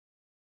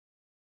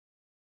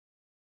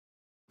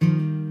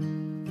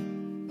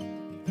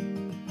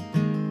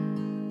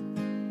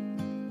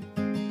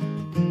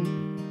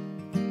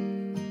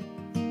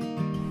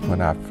When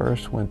I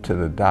first went to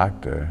the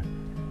doctor,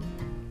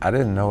 I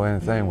didn't know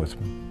anything was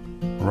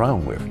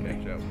wrong with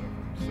me.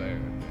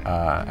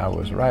 I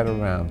was right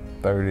around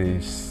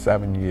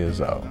 37 years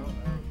old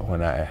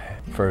when I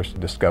first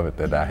discovered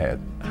that I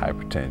had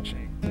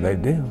hypertension. They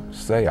do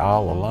say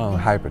all along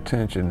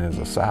hypertension is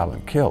a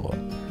silent killer.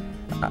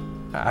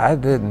 I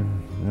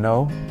didn't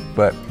know,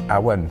 but I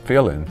wasn't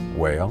feeling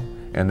well.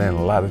 And then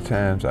a lot of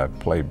times I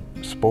played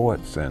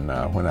sports, and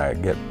when I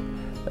get,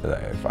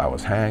 if I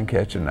was hand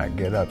catching, I'd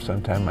get up,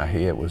 sometimes my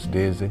head was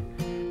dizzy.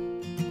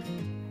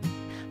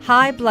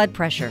 High blood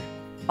pressure,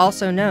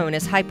 also known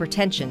as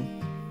hypertension,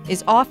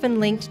 is often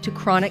linked to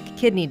chronic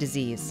kidney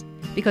disease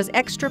because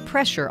extra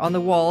pressure on the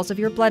walls of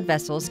your blood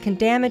vessels can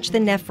damage the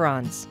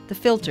nephrons, the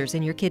filters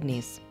in your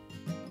kidneys.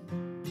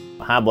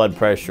 High blood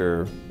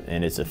pressure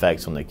and its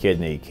effects on the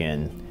kidney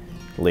can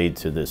lead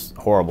to this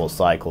horrible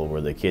cycle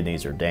where the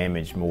kidneys are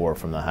damaged more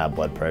from the high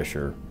blood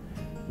pressure.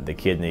 The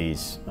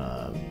kidneys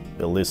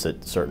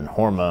elicit certain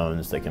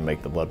hormones that can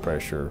make the blood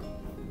pressure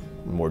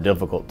more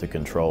difficult to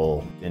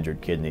control.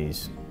 Injured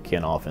kidneys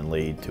can often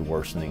lead to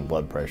worsening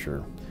blood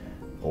pressure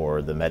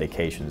or the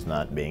medications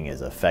not being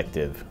as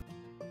effective.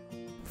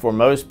 For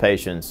most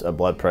patients, a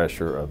blood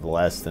pressure of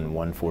less than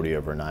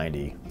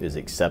 140/90 is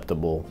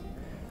acceptable,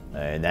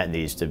 and that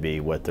needs to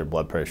be what their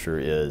blood pressure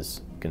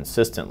is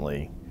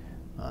consistently.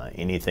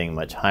 Anything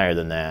much higher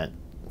than that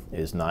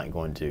is not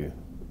going to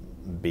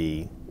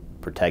be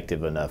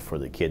protective enough for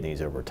the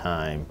kidneys over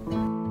time.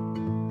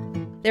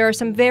 There are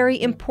some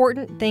very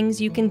important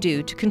things you can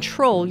do to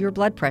control your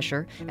blood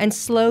pressure and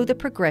slow the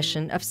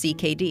progression of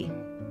CKD.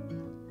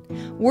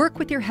 Work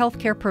with your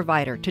healthcare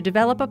provider to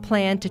develop a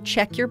plan to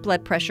check your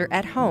blood pressure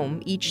at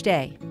home each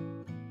day.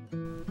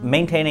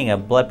 Maintaining a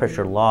blood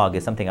pressure log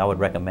is something I would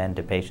recommend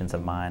to patients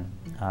of mine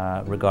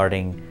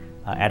regarding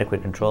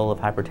adequate control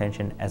of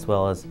hypertension as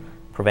well as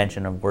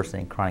prevention of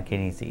worsening chronic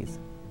kidney disease.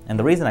 And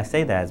the reason I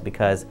say that is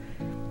because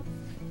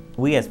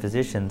we as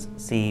physicians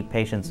see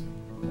patients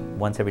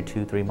once every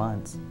 2-3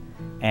 months,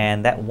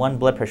 and that one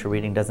blood pressure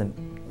reading doesn't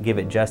give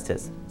it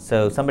justice.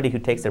 So somebody who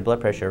takes their blood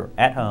pressure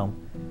at home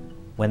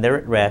when they're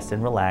at rest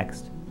and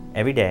relaxed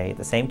every day at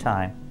the same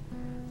time,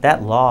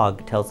 that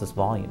log tells us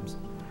volumes,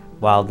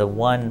 while the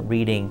one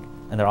reading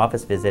in their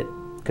office visit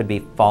could be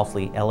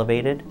falsely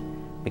elevated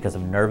because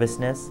of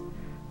nervousness,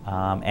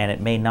 and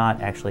it may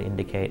not actually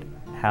indicate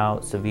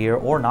how severe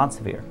or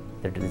non-severe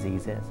their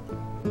disease is.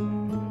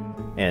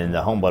 And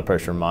the home blood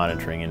pressure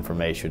monitoring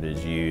information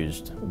is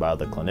used by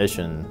the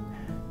clinician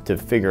to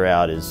figure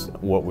out, is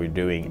what we're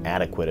doing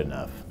adequate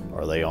enough?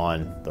 Are they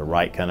on the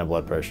right kind of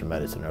blood pressure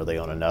medicine? Are they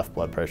on enough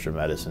blood pressure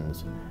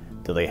medicines?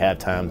 Do they have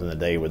times in the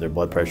day where their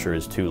blood pressure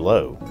is too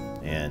low?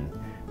 And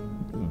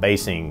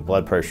basing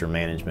blood pressure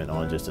management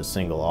on just a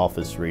single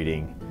office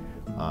reading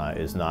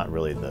is not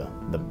really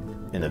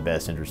in the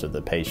best interest of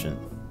the patient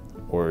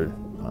or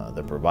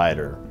the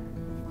provider.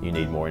 You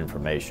need more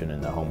information,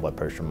 and the home blood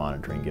pressure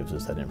monitoring gives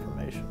us that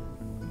information.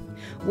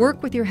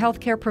 Work with your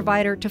healthcare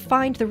provider to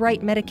find the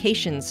right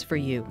medications for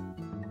you.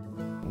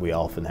 We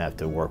often have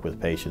to work with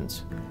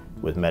patients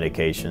with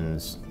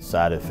medications,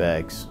 side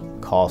effects,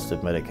 cost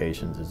of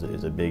medications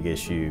is a big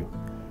issue,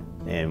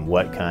 and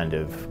what kind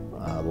of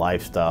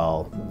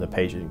lifestyle the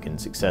patient can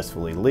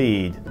successfully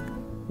lead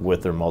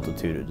with their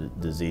multitude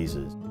of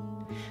diseases.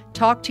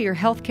 Talk to your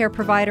healthcare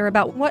provider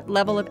about what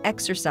level of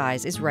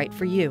exercise is right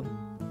for you.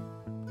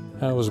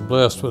 I was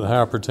blessed with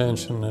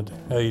hypertension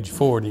at age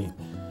 40,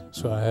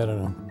 so I had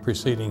a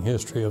preceding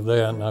history of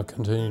that, and I've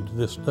continued to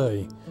this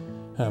day.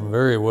 I'm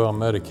very well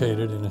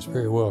medicated, and it's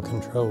very well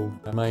controlled.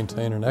 I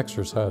maintain an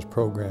exercise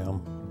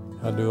program.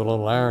 I do a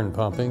little iron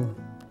pumping,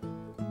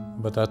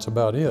 but that's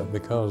about it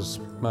because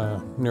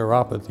my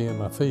neuropathy in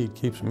my feet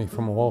keeps me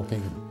from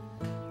walking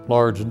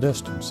large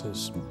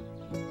distances.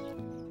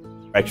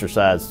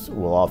 Exercise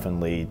will often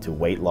lead to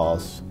weight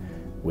loss,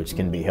 which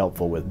can be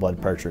helpful with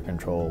blood pressure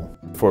control.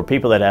 For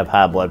people that have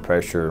high blood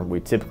pressure,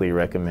 we typically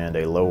recommend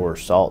a lower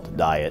salt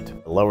diet.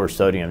 Lower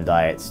sodium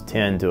diets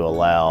tend to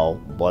allow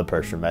blood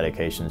pressure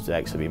medications to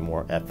actually be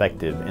more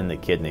effective in the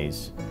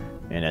kidneys,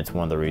 and that's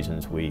one of the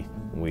reasons we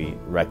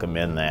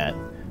recommend that.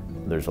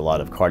 There's a lot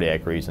of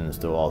cardiac reasons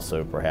to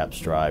also perhaps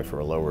strive for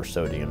a lower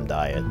sodium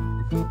diet.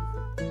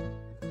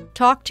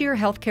 Talk to your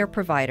healthcare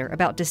provider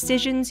about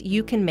decisions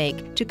you can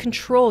make to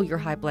control your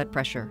high blood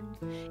pressure.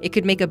 It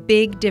could make a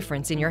big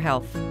difference in your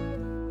health.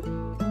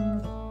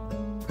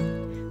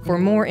 For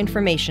more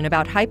information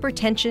about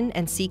hypertension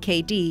and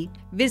CKD,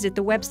 visit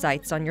the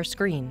websites on your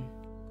screen.